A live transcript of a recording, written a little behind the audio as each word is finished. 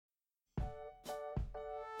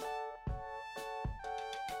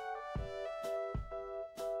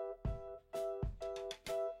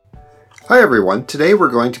Hi everyone, today we're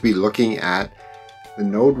going to be looking at the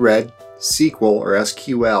Node-RED SQL or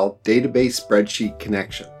SQL Database Spreadsheet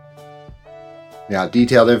connection. Now,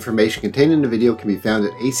 detailed information contained in the video can be found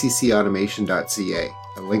at accautomation.ca.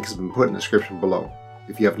 The link has been put in the description below.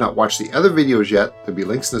 If you have not watched the other videos yet, there'll be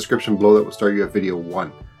links in the description below that will start you at video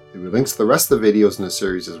 1. There will be links to the rest of the videos in the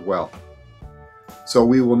series as well. So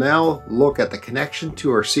we will now look at the connection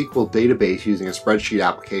to our SQL database using a spreadsheet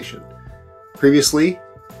application. Previously,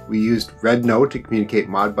 we used RedNode to communicate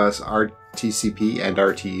Modbus TCP and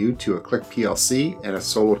RTU to a Click PLC and a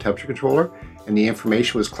solo temperature controller, and the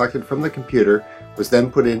information was collected from the computer, was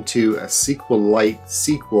then put into a SQLite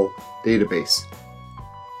SQL database.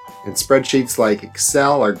 And spreadsheets like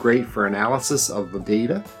Excel are great for analysis of the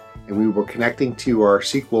data, and we were connecting to our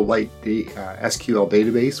SQLite SQL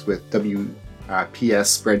database with WPS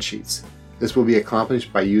Spreadsheets. This will be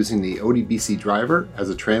accomplished by using the ODBC driver as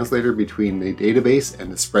a translator between the database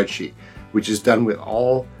and the spreadsheet, which is done with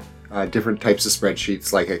all different types of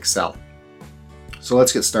spreadsheets like Excel. So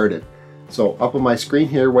let's get started. So up on my screen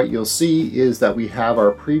here, what you'll see is that we have our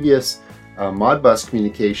previous Modbus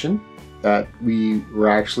communication that we were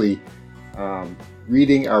actually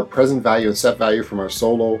reading our present value and set value from our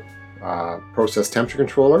solo process temperature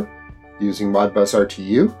controller using Modbus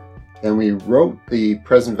RTU. Then we wrote the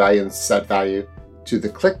present value and set value to the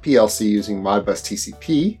Click PLC using Modbus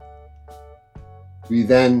TCP. We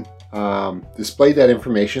then displayed that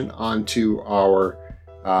information onto our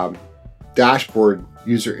dashboard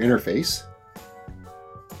user interface.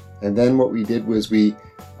 And then what we did was we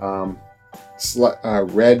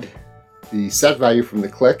read the set value from the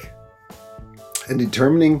Click, and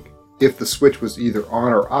determining if the switch was either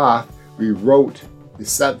on or off, we wrote the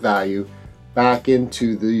set value back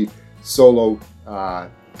into the solo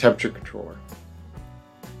temperature controller.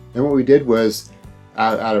 And what we did was,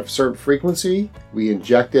 out of certain frequency, we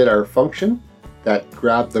injected our function that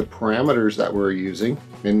grabbed the parameters that we're using,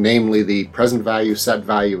 and namely the present value, set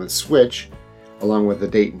value, and switch, along with the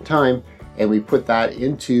date and time, and we put that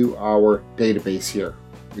into our database here,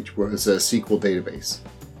 which was a SQL database.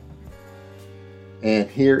 And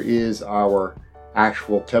here is our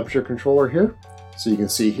actual temperature controller here. So you can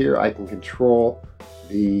see here I can control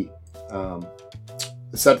the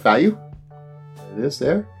set value. There it is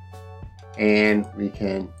there. And we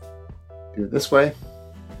can do it this way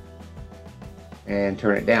and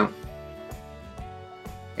turn it down.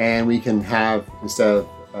 And we can have, instead of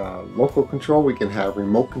local control, we can have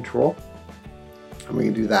remote control. And we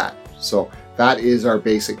can do that. So that is our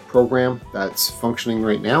basic program that's functioning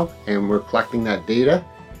right now. And we're collecting that data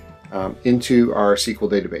into our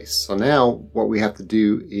SQL database. So now what we have to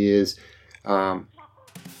do is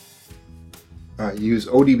use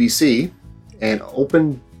ODBC, and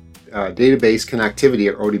Open Database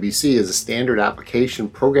Connectivity, or ODBC, is a standard application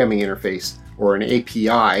programming interface or an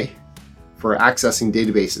API for accessing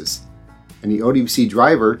databases. And the ODBC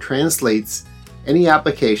driver translates any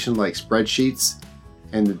application like spreadsheets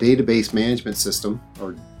and the database management system,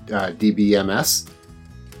 or DBMS,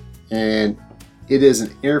 and it is an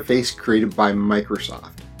interface created by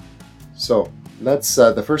Microsoft. So let's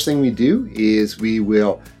the first thing we do is we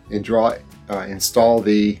will install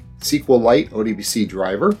the SQLite ODBC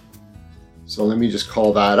driver. So let me just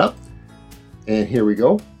call that up, and here we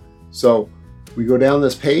go. So we go down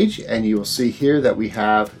this page and you will see here that we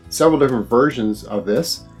have several different versions of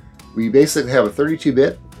this. We basically have a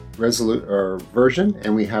 32-bit version,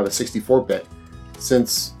 and we have a 64-bit.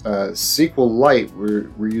 Since SQLite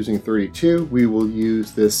we're using 32, we will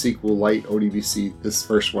use this SQLite ODBC, this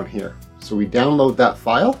first one here. So we download that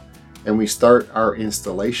file and we start our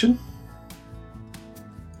installation,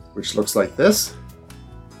 which looks like this.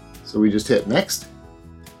 So we just hit next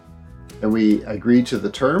and we agree to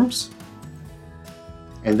the terms,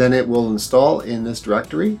 and then it will install in this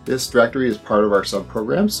directory. This directory is part of our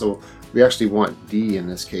subprogram, so we actually want D in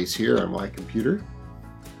this case here on my computer.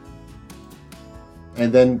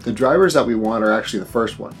 And then the drivers that we want are actually the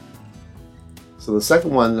first one. So the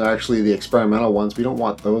second one is actually the experimental ones. We don't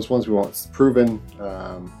want those ones. We want proven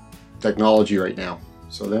technology right now.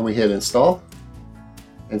 So then we hit install.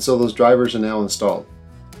 And so those drivers are now installed.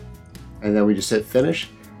 And then we just hit finish.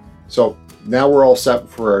 So now we're all set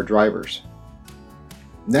for our drivers.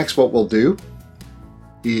 Next, what we'll do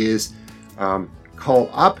is call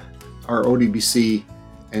up our ODBC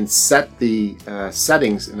and set the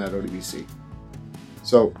settings in that ODBC.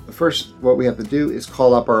 So the first, what we have to do is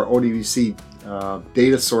call up our ODBC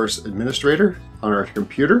data source administrator on our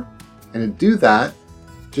computer. And to do that,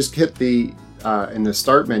 just hit the in the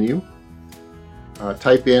start menu,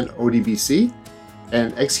 type in ODBC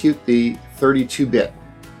and execute the 32-bit.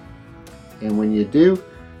 And when you do,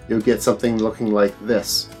 you'll get something looking like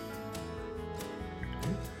this.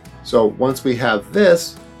 So once we have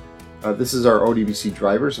this, this is our ODBC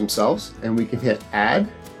drivers themselves, and we can hit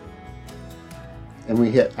add. And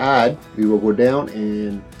we hit add, we will go down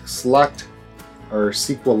and select our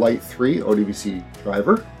SQLite 3 ODBC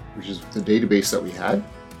driver, which is the database that we had.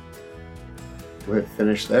 We'll hit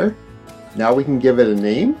finish there. Now we can give it a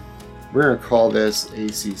name. We're going to call this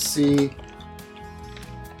ACC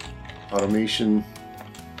Automation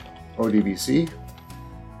ODBC.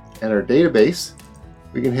 And our database,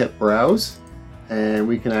 we can hit browse, and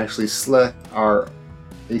we can actually select our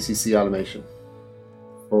ACC automation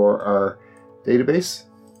for our database.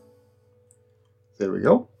 There we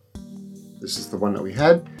go. This is the one that we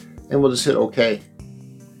had, and we'll just hit OK.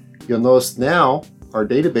 You'll notice now our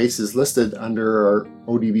database is listed under our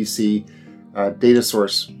ODBC data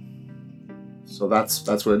source. So that's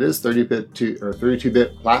what it is, 30-bit to or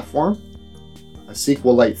 32-bit platform, a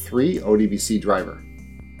SQLite 3 ODBC driver.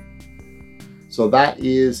 So that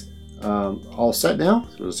is all set now.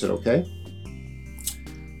 So we'll just hit OK.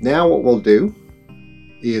 Now what we'll do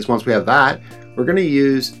is, once we have that, we're going to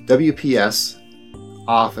use WPS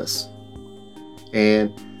Office.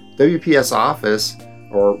 And WPS Office,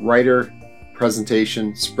 or Writer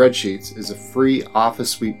Presentation Spreadsheets, is a free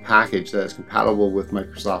Office Suite package that is compatible with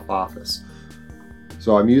Microsoft Office.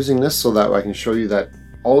 So I'm using this so that I can show you that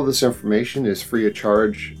all of this information is free of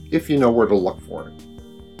charge if you know where to look for it.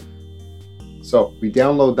 So we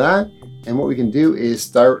download that, and what we can do is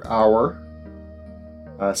start our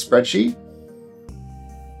spreadsheet.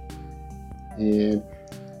 And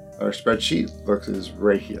our spreadsheet looks is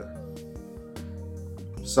right here.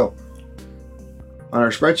 So on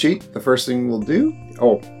our spreadsheet, the first thing we'll do,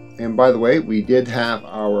 oh, and by the way, we did have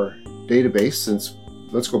our database, since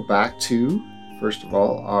let's go back to, first of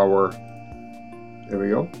all, our, there we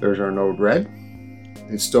go, there's our node red.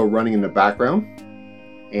 It's still running in the background.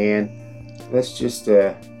 And let's just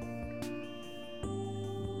reduce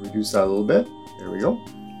that a little bit. There we go.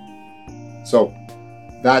 So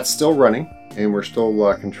that's still running, and we're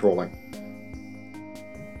still controlling.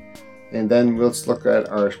 And then let's look at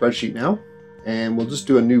our spreadsheet now, and we'll just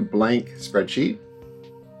do a new blank spreadsheet.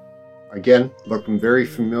 Again, looking very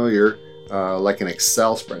familiar, like an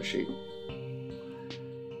Excel spreadsheet.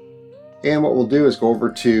 And what we'll do is go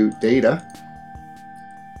over to data,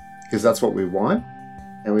 because that's what we want.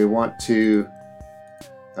 And we want to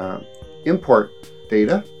import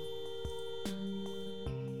data.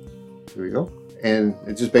 Here we go. And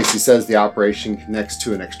it just basically says the operation connects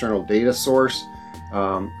to an external data source.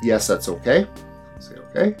 Yes, that's okay. Say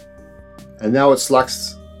okay. And now it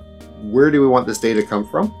selects where do we want this data to come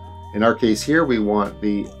from. In our case here, we want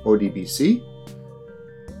the ODBC.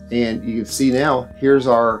 And you can see now, here's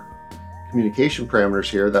our communication parameters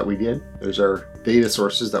here that we did. There's our data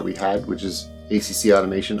sources that we had, which is ACC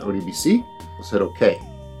Automation ODBC. Let's hit OK.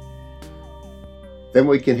 Then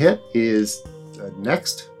what we can hit is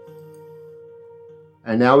next.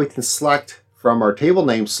 And now we can select from our table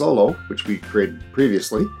name solo, which we created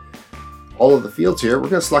previously, all of the fields here. We're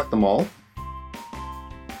going to select them all.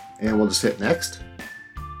 And we'll just hit next.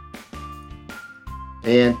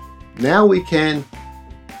 And now we can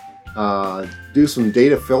do some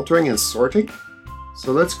data filtering and sorting.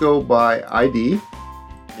 So let's go by ID,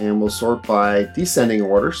 and we'll sort by descending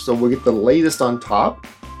order. So we'll get the latest on top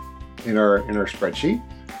in our spreadsheet.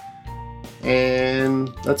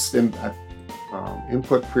 And let's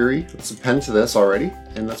input query. Let's append to this already,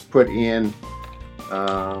 and let's put in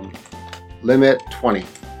limit 20.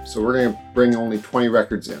 So we're going to bring only 20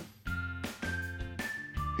 records in.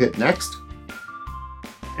 Hit next,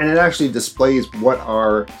 and it actually displays what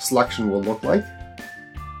our selection will look like,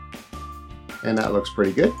 and that looks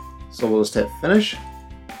pretty good. So we'll just hit finish,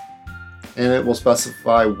 and it will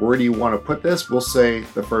specify where do you want to put this. We'll say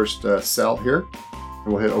the first cell here, and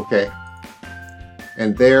we'll hit OK.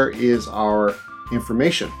 And there is our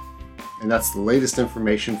information, and that's the latest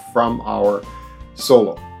information from our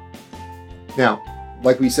solo. Now,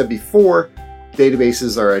 like we said before,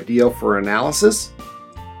 databases are ideal for analysis.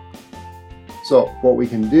 So what we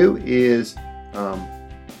can do is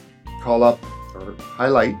call up or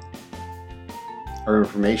highlight our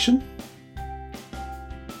information.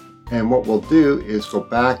 And what we'll do is go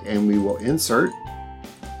back and we will insert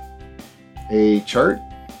a chart.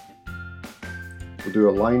 We'll do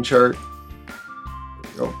a line chart.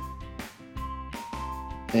 There we go.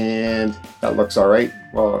 And that looks all right.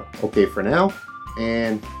 Well, okay for now.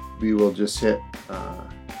 And we will just hit,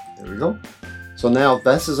 there we go. So now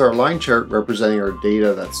this is our line chart representing our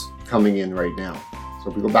data that's coming in right now. So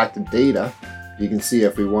if we go back to data, you can see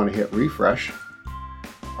if we want to hit refresh,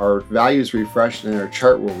 our values refresh and our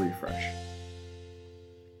chart will refresh.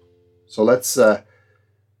 So let's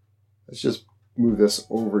just move this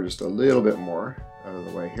over just a little bit more out of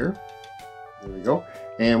the way here. There we go.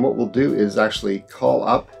 And what we'll do is actually call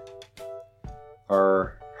up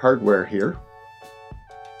our hardware here.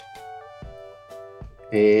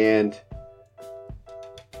 And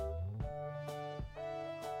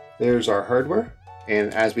there's our hardware.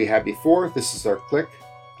 And as we had before, this is our click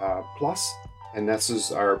plus, and this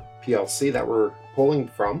is our PLC that we're pulling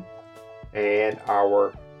from. And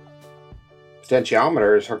our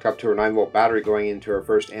potentiometer is hooked up to a 9-volt battery going into our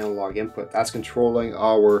first analog input. That's controlling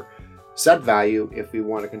our set value if we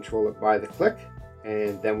want to control it by the click.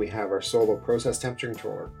 And then we have our solo process temperature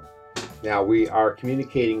controller. Now we are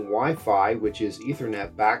communicating Wi-Fi, which is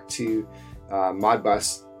Ethernet, back to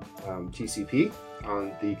Modbus TCP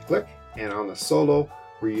on the click, and on the solo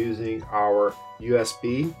we're using our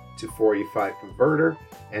USB to 485 converter,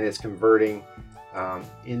 and it's converting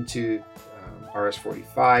into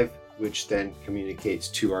RS-485, which then communicates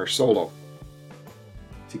to our solo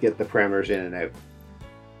to get the parameters in and out.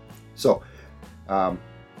 So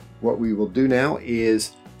what we will do now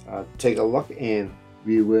is take a look, and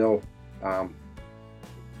we will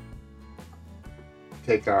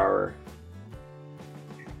take our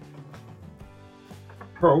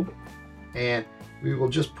probe, and we will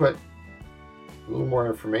just put a little more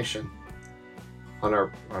information on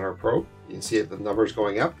our probe. You can see the numbers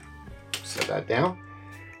going up. Set that down,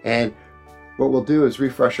 and what we'll do is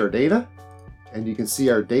refresh our data, and you can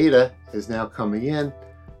see our data is now coming in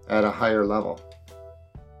at a higher level.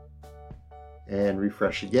 And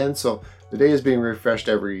refresh again. So the data is being refreshed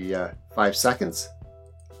every 5 seconds.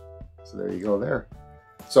 So there you go there.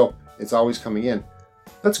 So it's always coming in.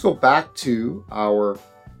 Let's go back to our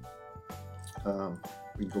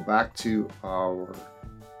we can go back to our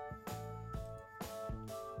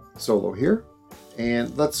solo here,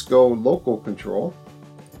 and let's go local control,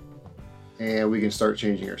 and we can start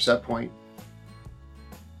changing our set point.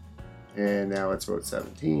 And now it's about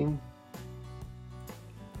 17.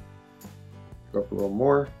 Go up a little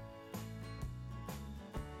more.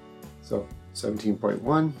 So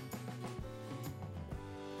 17.1.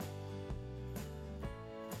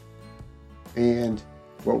 And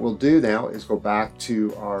what we'll do now is go back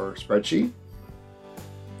to our spreadsheet.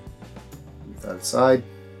 Move that aside.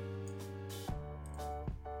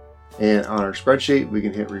 And on our spreadsheet, we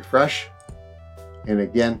can hit refresh. And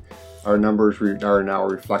again, our numbers are now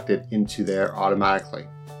reflected into there automatically.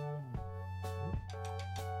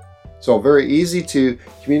 So very easy to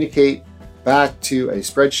communicate back to a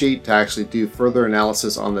spreadsheet to actually do further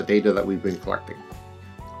analysis on the data that we've been collecting.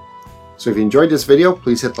 So if you enjoyed this video,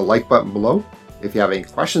 please hit the like button below. If you have any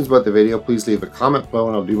questions about the video, please leave a comment below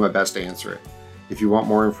and I'll do my best to answer it. If you want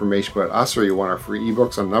more information about us, or you want our free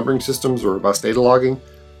ebooks on numbering systems or robust data logging,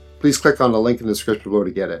 please click on the link in the description below to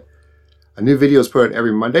get it. A new video is put out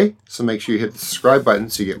every Monday, so make sure you hit the subscribe button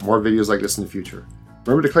so you get more videos like this in the future.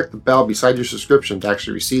 Remember to click the bell beside your subscription to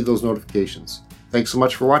actually receive those notifications. Thanks so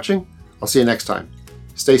much for watching. I'll see you next time.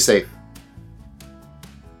 Stay safe.